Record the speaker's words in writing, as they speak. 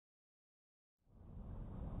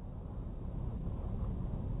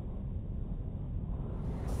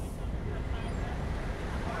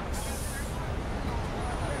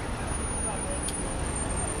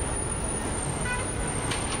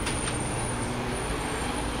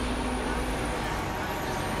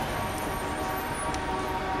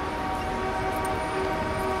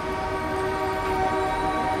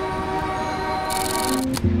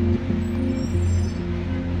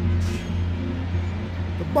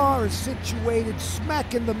bar is situated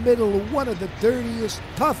smack in the middle of one of the dirtiest,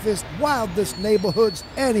 toughest, wildest neighborhoods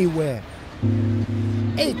anywhere.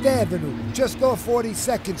 8th Avenue, just off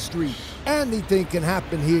 42nd Street. Anything can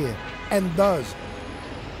happen here, and does.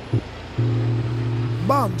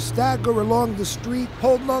 Bums stagger along the street,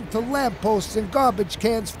 holding on to lampposts and garbage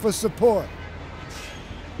cans for support.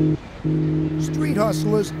 Street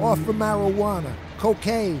hustlers offer marijuana,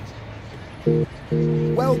 cocaine.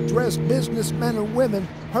 Well-dressed businessmen and women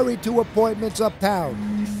hurry to appointments uptown.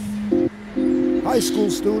 High school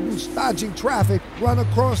students, dodging traffic, run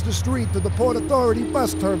across the street to the Port Authority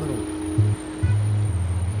bus terminal.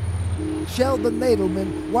 Sheldon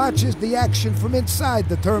Nadelman watches the action from inside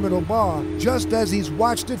the terminal bar, just as he's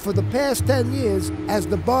watched it for the past 10 years as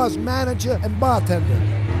the bar's manager and bartender.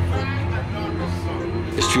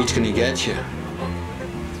 The street's gonna get you.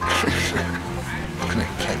 Gonna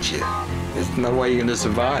catch you. There's no way you're gonna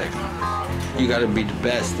survive. You gotta be the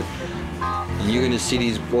best. And you're gonna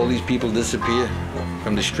see all these people disappear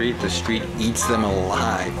from the street. The street eats them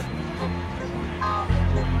alive.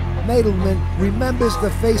 Nadelman remembers the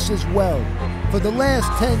faces well. For the last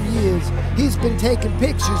 10 years, he's been taking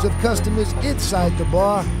pictures of customers inside the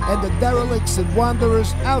bar and the derelicts and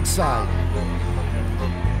wanderers outside.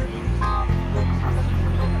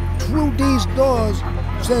 Through these doors,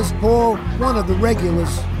 says Paul, one of the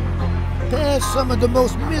regulars, pass some of the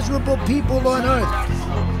most miserable people on earth.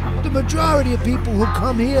 The majority of people who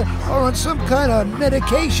come here are on some kind of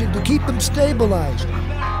medication to keep them stabilized.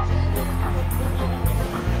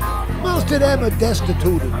 Most of them are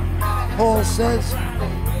destituted, Paul says.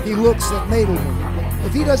 He looks at Nadelman.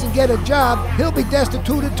 If he doesn't get a job, he'll be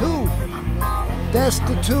destituted too.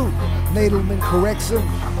 Destitute, Nadelman corrects him.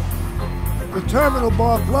 The terminal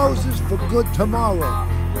bar closes for good tomorrow.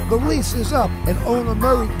 The lease is up, and owner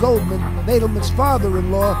Murray Goldman, Nadelman's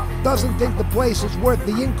father-in-law, doesn't think the place is worth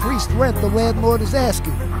the increased rent the landlord is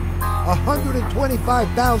asking.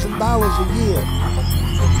 $125,000 a year.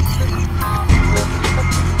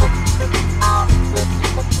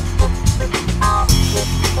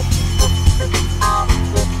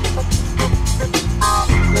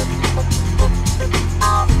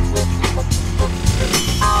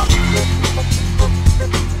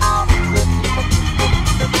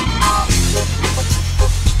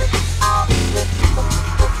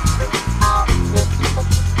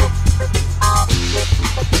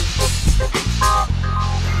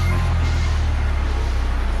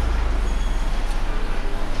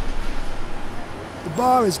 The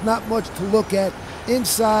bar is not much to look at,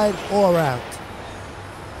 inside or out.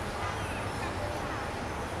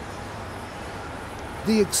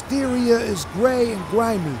 The exterior is gray and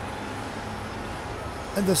grimy,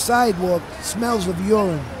 and the sidewalk smells of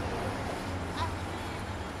urine.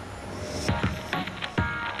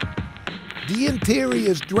 The interior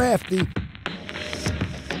is drafty,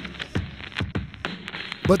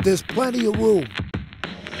 but there's plenty of room.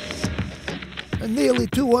 And nearly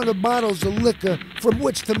 200 bottles of liquor from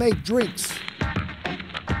which to make drinks.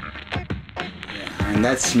 And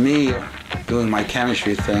that's me doing my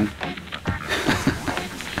chemistry thing.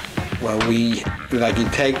 Well, you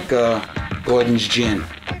take Gordon's gin,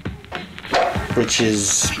 which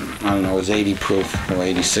is, I don't know, it's 80 proof or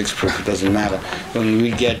 86 proof, it doesn't matter. When we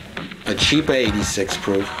get a cheaper 86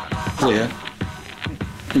 proof, clear,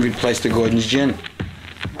 we replace the Gordon's gin.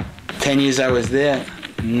 10 years I was there,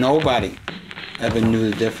 nobody ever knew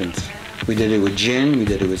the difference. We did it with gin, we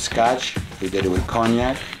did it with scotch, we did it with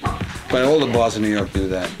cognac. But all the bars in New York do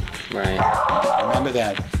that. Right. Remember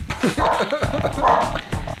that.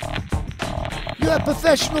 You have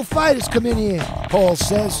professional fighters come in here, Paul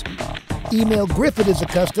says. Email Griffith is a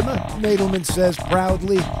customer, Nadelman says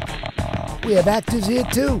proudly. We have actors here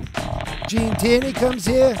too. Gene Tierney comes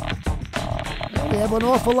here. We have an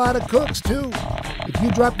awful lot of cooks too. If you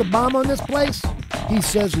drop the bomb on this place, he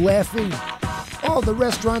says laughing, all the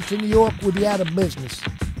restaurants in New York would be out of business.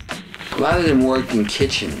 A lot of them work in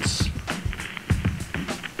kitchens.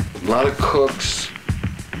 A lot of cooks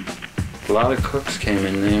came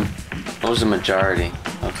in there. What was the majority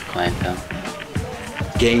of the clientele?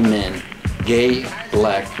 Gay men. Gay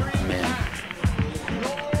black men.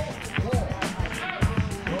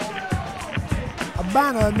 A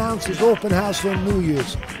banner announces open house on New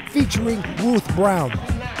Year's, featuring Ruth Brown.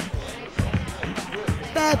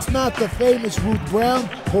 That's not the famous Ruth Brown,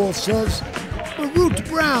 Paul says, but Ruth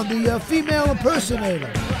Brown, the female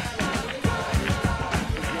impersonator.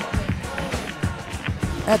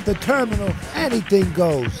 At the terminal, anything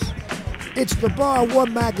goes. It's the bar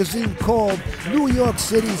one magazine called New York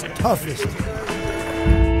City's toughest.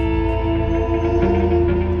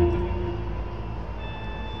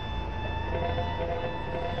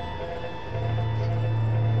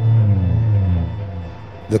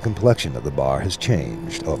 The complexion of the bar has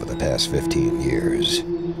changed over the past 15 years.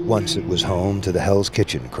 Once it was home to the Hell's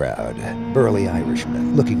Kitchen crowd, burly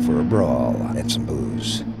Irishmen looking for a brawl and some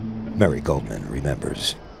booze. Murray Goldman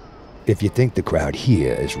remembers. If you think the crowd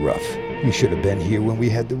here is rough, you should have been here when we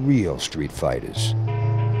had the real street fighters.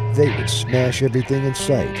 They would smash everything in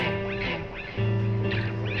sight.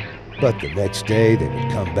 But the next day they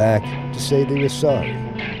would come back to say they were sorry,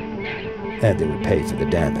 and they would pay for the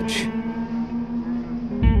damage.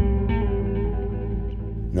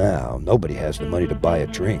 Now, nobody has the money to buy a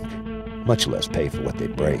drink, much less pay for what they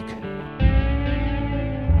break.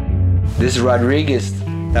 This is Rodriguez.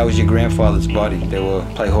 That was your grandfather's buddy. They would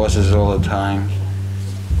play horses all the time.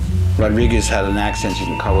 Rodriguez had an accent you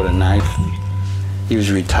can cut with a knife. He was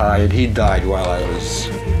retired. He died while I was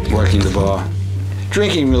working the bar.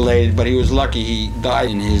 Drinking related, but he was lucky he died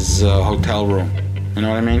in his hotel room. You know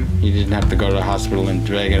what I mean? He didn't have to go to the hospital and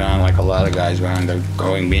drag it on like a lot of guys wound up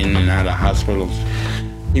going in and out of hospitals.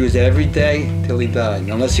 He was there every day till he died.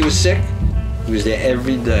 Unless he was sick, he was there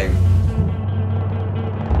every day.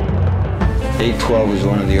 812 was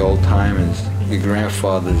one of the old timers, your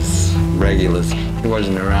grandfather's regulars. He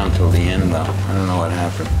wasn't around till the end though. I don't know what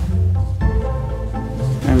happened.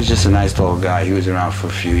 He was just a nice little guy. He was around for a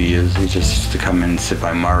few years. He just used to come in and sit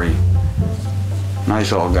by Murray.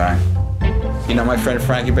 Nice old guy. You know my friend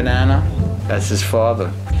Frankie Banana? That's his father.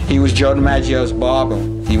 He was Joe DiMaggio's barber.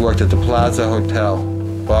 He worked at the Plaza Hotel.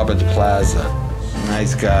 Barber at the Plaza.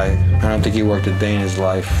 Nice guy. I don't think he worked a day in his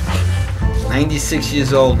life. 96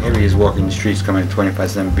 years old. Here he is walking the streets coming to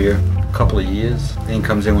 25-cent beer. A couple of years. Then he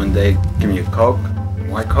comes in one day, give me a Coke.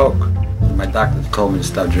 Why Coke? My doctor told me to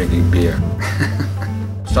stop drinking beer.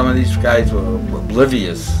 Some of these guys were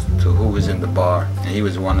oblivious to who was in the bar, and he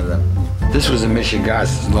was one of them. This was a Michigan.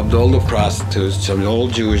 Loved all the prostitutes. Some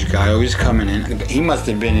old Jewish guy always coming in. He must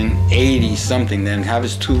have been in 80-something then, have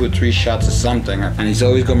his 2 or 3 shots of something, and he's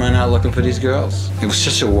always going out looking for these girls. He was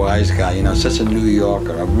such a wise guy, you know, such a New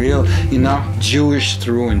Yorker, a real, you know, Jewish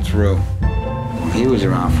through and through. He was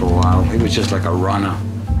around for a while. He was just like a runner.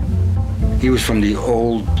 He was from the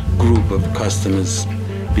old group of customers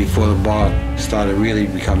before the bar started really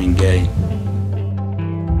becoming gay.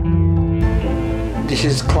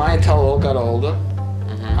 His clientele all got older.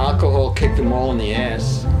 Alcohol kicked them all in the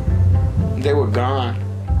ass. They were gone.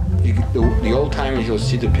 The old timers, you'll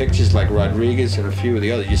see the pictures like Rodriguez and a few of the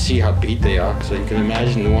others. You see how beat they are, so you can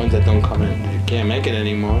imagine the ones that don't come in. You can't make it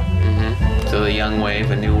anymore. So the young wave,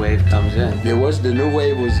 a new wave comes in. The new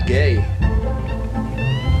wave was gay.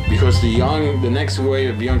 Because the next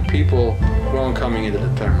wave of young people weren't coming into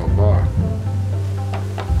the terminal bar.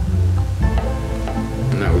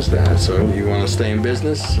 And that was that. So you want to stay in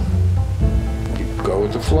business, you go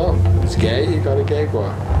with the flow. It's gay, you got a gay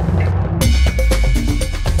bar.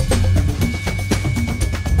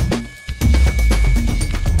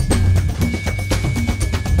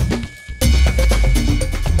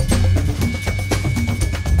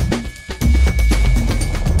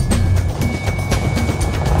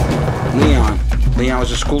 Leon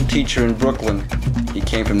was a school teacher in Brooklyn. He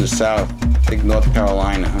came from the South, I think North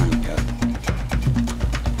Carolina.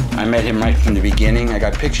 I met him right from the beginning. I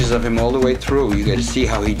got pictures of him all the way through. You got to see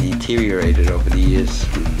how he deteriorated over the years.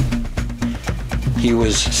 He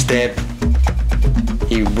was stabbed.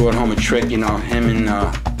 He brought home a trick, you know, him and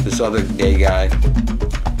this other gay guy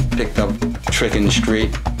picked up a trick in the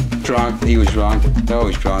street. Drunk, he was drunk,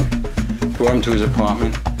 always drunk. Brought him to his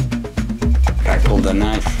apartment. Guy pulled a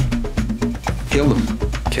knife. Killed him.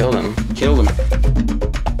 Killed him? Killed him.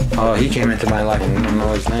 Oh, he came into my life. I don't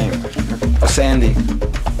know his name. Oh, Sandy.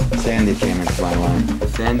 Sandy came into my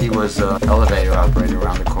life. Sandy was an elevator operator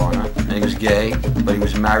around the corner. And he was gay, but he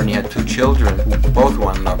was married and he had 2 children who both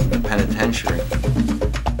wound up in the penitentiary.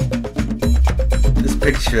 This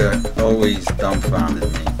picture always dumbfounded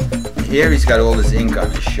me. Here he's got all this ink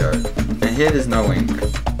on his shirt. And here there's no ink.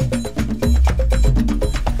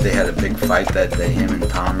 They had a big fight that day, him and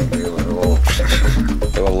Tommy. They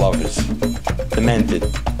were lovers. Demented.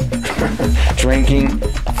 Drinking,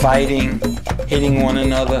 fighting, hitting one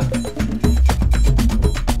another.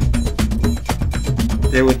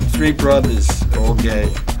 There were 3 brothers, all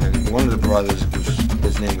gay, and one of the brothers,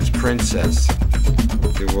 his name was Princess.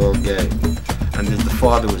 They were all gay. And the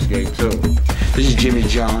father was gay too. This is Jimmy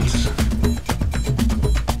Jones.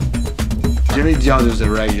 Jimmy Jones was a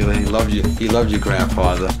regular. He loved you. He loved your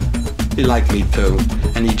grandfather. He liked me too.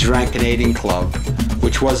 And he drank Canadian Club,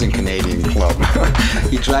 which wasn't Canadian Club.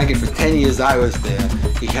 He drank it for 10 years I was there.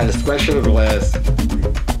 He had a special glass,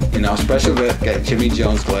 you know, special glass, got Jimmy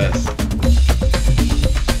Jones glass.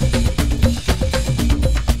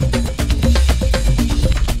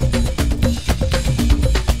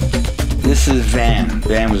 This is Van.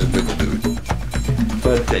 Van was a good dude.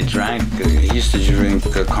 But they drank, he used to drink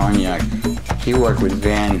cognac. He worked with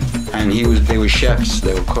Van, and they were chefs,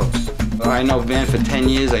 they were cooks. I know Van for 10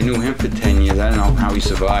 years, I knew him for 10 years. I don't know how he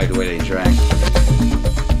survived the way they drank.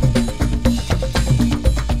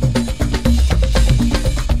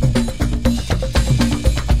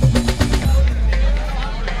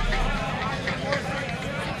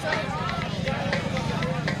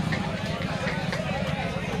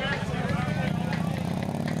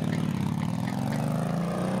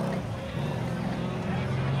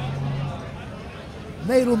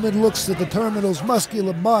 Nadelman looks at the terminal's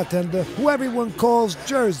muscular bartender, who everyone calls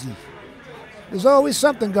Jersey. There's always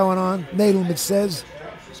something going on, Nadelman says,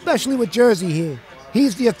 especially with Jersey here.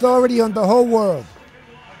 He's the authority on the whole world.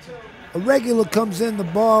 A regular comes in the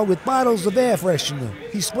bar with bottles of air freshener.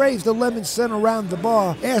 He sprays the lemon scent around the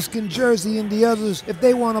bar, asking Jersey and the others if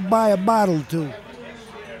they want to buy a bottle too.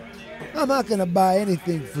 I'm not going to buy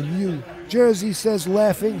anything from you, Jersey says,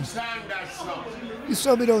 laughing. You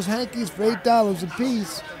sold me those hankies for $8 a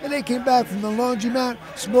piece, and they came back from the laundromat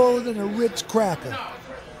smaller than a Ritz cracker.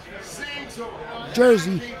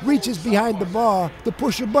 Jersey reaches behind the bar to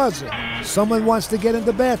push a buzzer. Someone wants to get in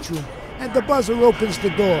the bathroom, and the buzzer opens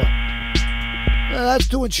the door. That's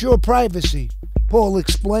to ensure privacy, Paul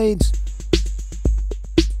explains.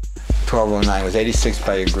 1209 was 86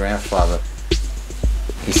 by your grandfather.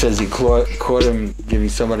 He says he caught him giving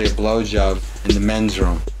somebody a blowjob in the men's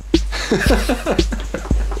room.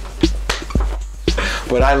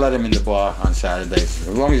 But I let him in the bar on Saturdays.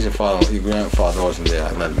 As long as your grandfather wasn't there,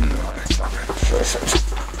 I let him in the bar.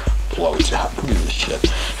 Blowjob, who gives a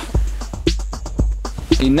shit?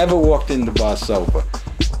 He never walked in the bar sober.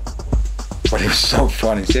 But he was so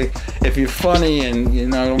funny. See, if you're funny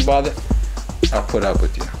and don't bother, I'll put up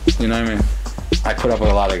with you. You know what I mean? I put up with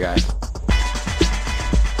a lot of guys.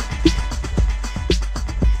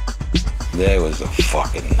 There was a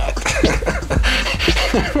fucking nut.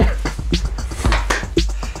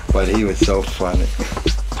 But he was so funny.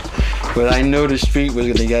 But I knew the street was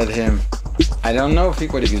gonna get him. I don't know if he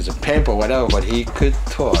was a pimp or whatever, but he could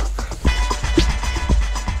talk.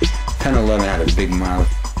 10 or 11 had a big mouth.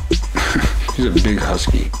 He's a big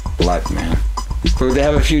husky black man. But if they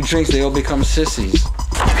have a few drinks, they all become sissies.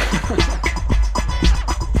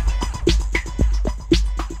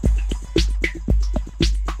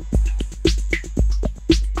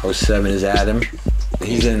 07 is Adam.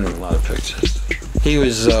 He's in a lot of pictures. He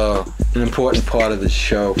was an important part of the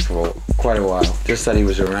show for quite a while. Just that he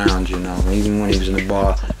was around, Even when he was in the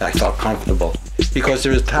bar, I felt comfortable. Because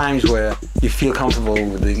there was times where you feel comfortable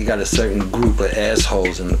with you got a certain group of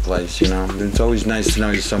assholes in the place, It's always nice to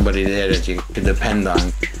know there's somebody there that you can depend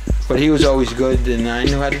on. But he was always good, and I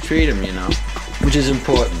knew how to treat him, Which is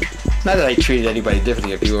important. Not that I treated anybody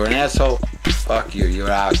differently. If you were an asshole, fuck you,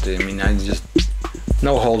 you're out. I just...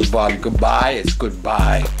 No holds barred. Goodbye, it's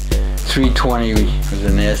goodbye. 320 was a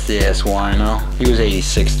nasty ass wino. He was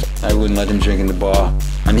 86. I wouldn't let him drink in the bar.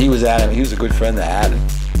 And he was Adam. He was a good friend of Adam.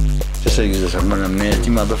 Just so he was just one of them nasty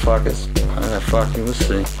motherfuckers. Fuck you, we'll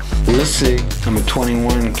see. We'll see. Number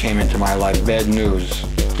 21 came into my life. Bad news.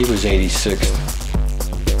 He was 86.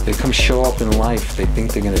 They come show up in life. They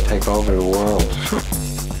think they're gonna take over the world.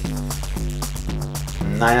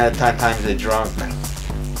 9 out of 10 times they're drunk.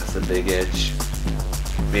 That's the big edge.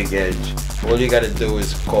 Big edge. All you gotta do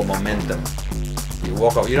is call momentum. You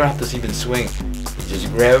walk up, you don't have to even swing. You just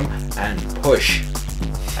grab them and push.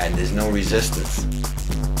 And there's no resistance.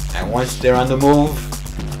 And once they're on the move,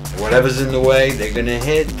 whatever's in the way, they're gonna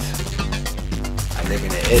hit. And they're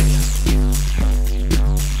gonna hit.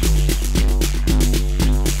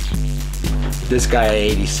 This guy at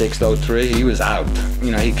 8603, he was out.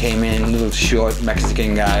 He came in, little short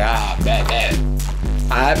Mexican guy. Bad.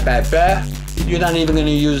 You're not even gonna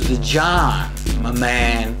use the John, my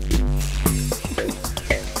man.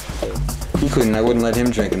 I wouldn't let him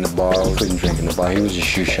drink in the bar. I couldn't drink in the bar. He was a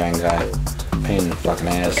shoe shine guy. Pain in the fucking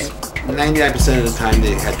ass. 99% of the time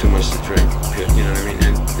they had too much to drink. You know what I mean?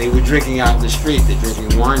 And they were drinking out in the street. They're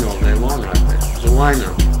drinking wine all day long out there. It's a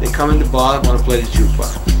wino. They come in the bar, want to play the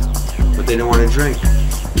jukebox. But they don't want to drink.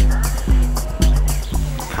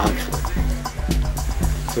 Conflict.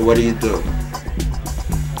 So what do?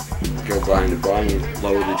 Go behind the bar and you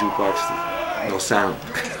lower the jukebox to no sound.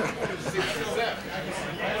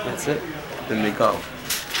 That's it. Then they go.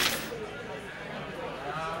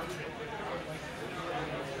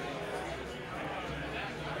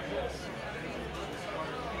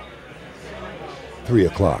 Three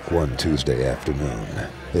o'clock one Tuesday afternoon.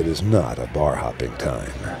 It is not a bar hopping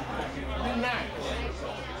time.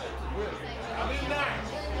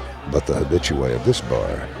 But the habitué of this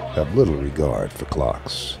bar have little regard for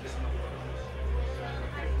clocks.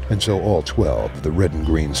 And so all 12 of the red and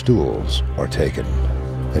green stools are taken,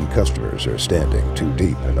 and customers are standing too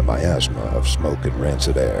deep in a miasma of smoke and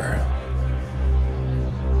rancid air.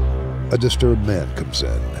 A disturbed man comes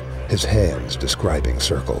in, his hands describing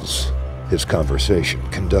circles, his conversation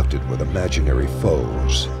conducted with imaginary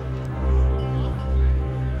foes.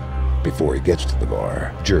 Before he gets to the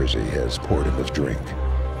bar, Jersey has poured him his drink.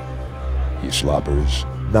 He slobbers,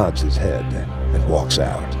 nods his head, and walks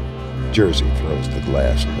out. Jersey throws the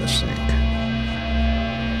glass in the sink.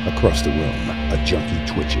 Across the room, a junkie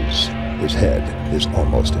twitches. His head is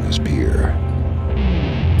almost in his beer.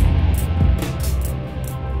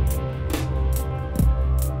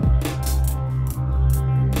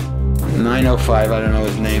 905, I don't know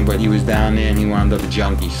his name, but he was down there and he wound up a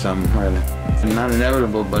junkie somewhere. Not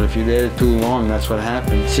inevitable, but if you're there too long, that's what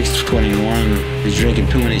happened. 6:21, he's drinking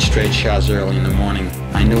too many straight shots early in the morning.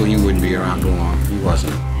 I knew he wouldn't be around too long. He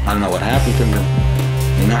wasn't. I don't know what happened to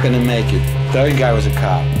him. You're not gonna make it. The other guy was a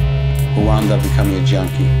cop who wound up becoming a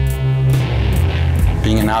junkie.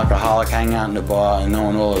 Being an alcoholic, hanging out in the bar and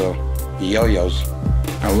knowing all of the yo-yos.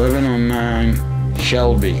 1109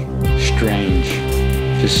 Shelby, strange.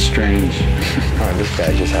 Just strange. Oh, this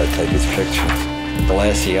guy just had to take his picture.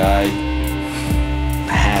 Glassy eye,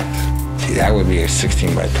 hat. See, that would be a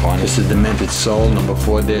 16 by 20. This is Demented Soul, number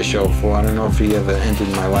 4-04. I don't know if he ever entered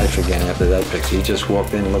my life again after that picture. He just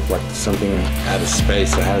walked in and looked like something out of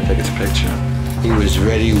space. I had to take his picture. He was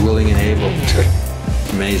ready, willing, and able.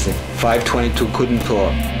 Amazing. 522 couldn't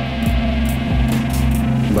talk,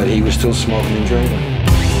 but he was still smoking and drinking.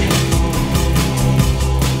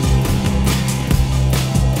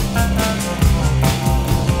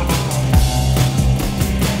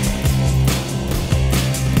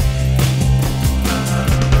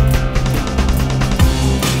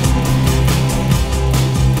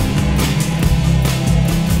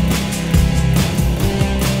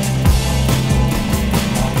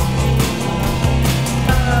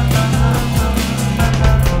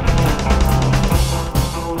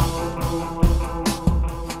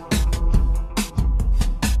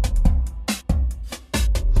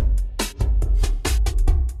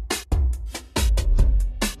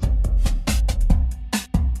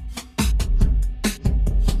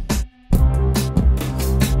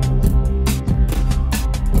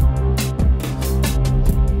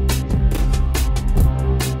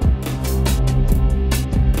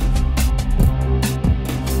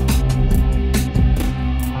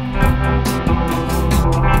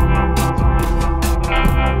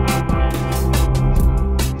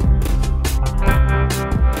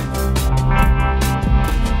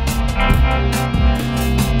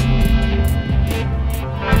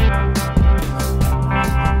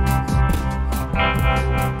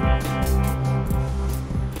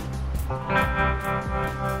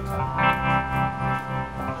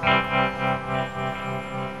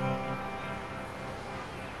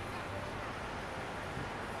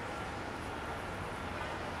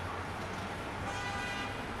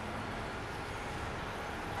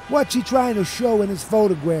 What's he trying to show in his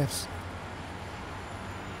photographs?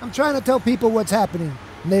 I'm trying to tell people what's happening,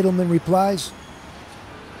 Nadelman replies.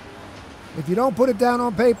 If you don't put it down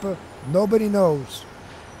on paper, nobody knows.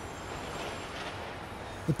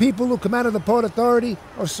 The people who come out of the Port Authority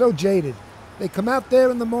are so jaded. They come out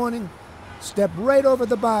there in the morning, step right over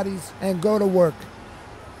the bodies, and go to work.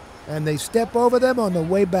 And they step over them on the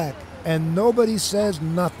way back, and nobody says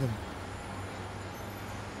nothing.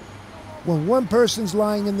 When one person's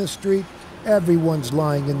lying in the street, everyone's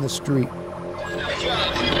lying in the street.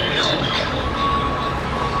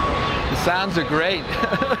 The sounds are great.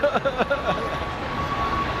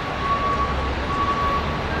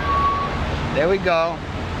 There we go.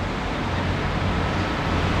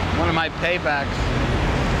 One of my paybacks.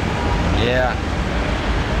 Yeah.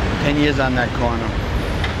 10 years on that corner.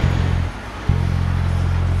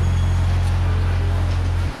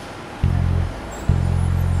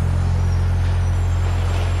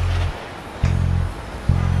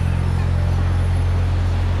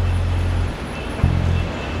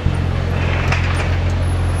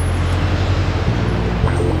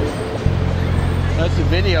 That's the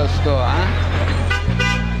video store, huh?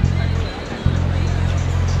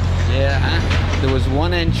 Yeah, huh? There was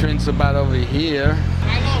one entrance about over here,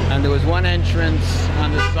 and there was one entrance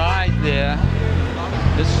on the side there.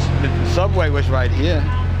 The subway was right here.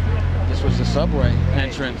 This was the subway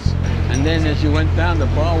entrance. And then as you went down, the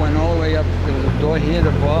bar went all the way up. There was a door here,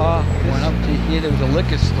 the bar went up to here. There was a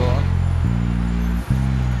liquor store.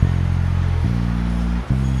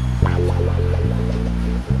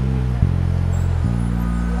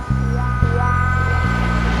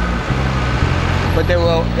 But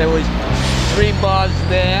there was 3 bars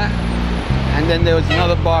there, and then there was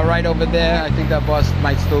another bar right over there. I think that bar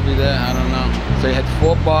might still be there, I don't know. So you had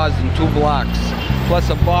 4 bars in 2 blocks,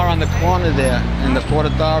 plus a bar on the corner there in the Port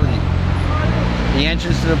Authority. The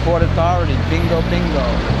entrance to the Port Authority, bingo, bingo.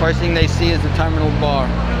 First thing they see is the terminal bar,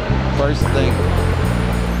 first thing.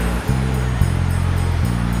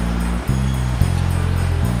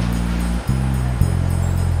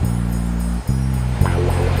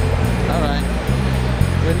 All right,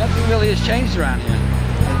 but nothing really has changed around here.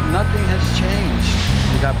 Nothing has changed.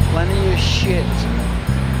 We got plenty of shit.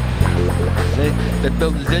 They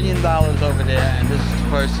built $1 zillion over there, and this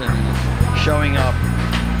person showing up.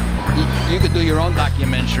 You could do your own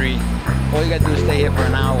documentary. All you gotta do is stay here for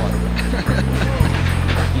an hour.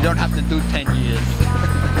 You don't have to do 10 years.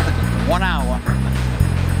 1 hour.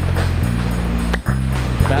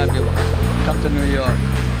 Fabulous. Come to New York.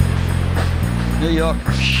 New York,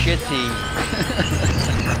 shitty.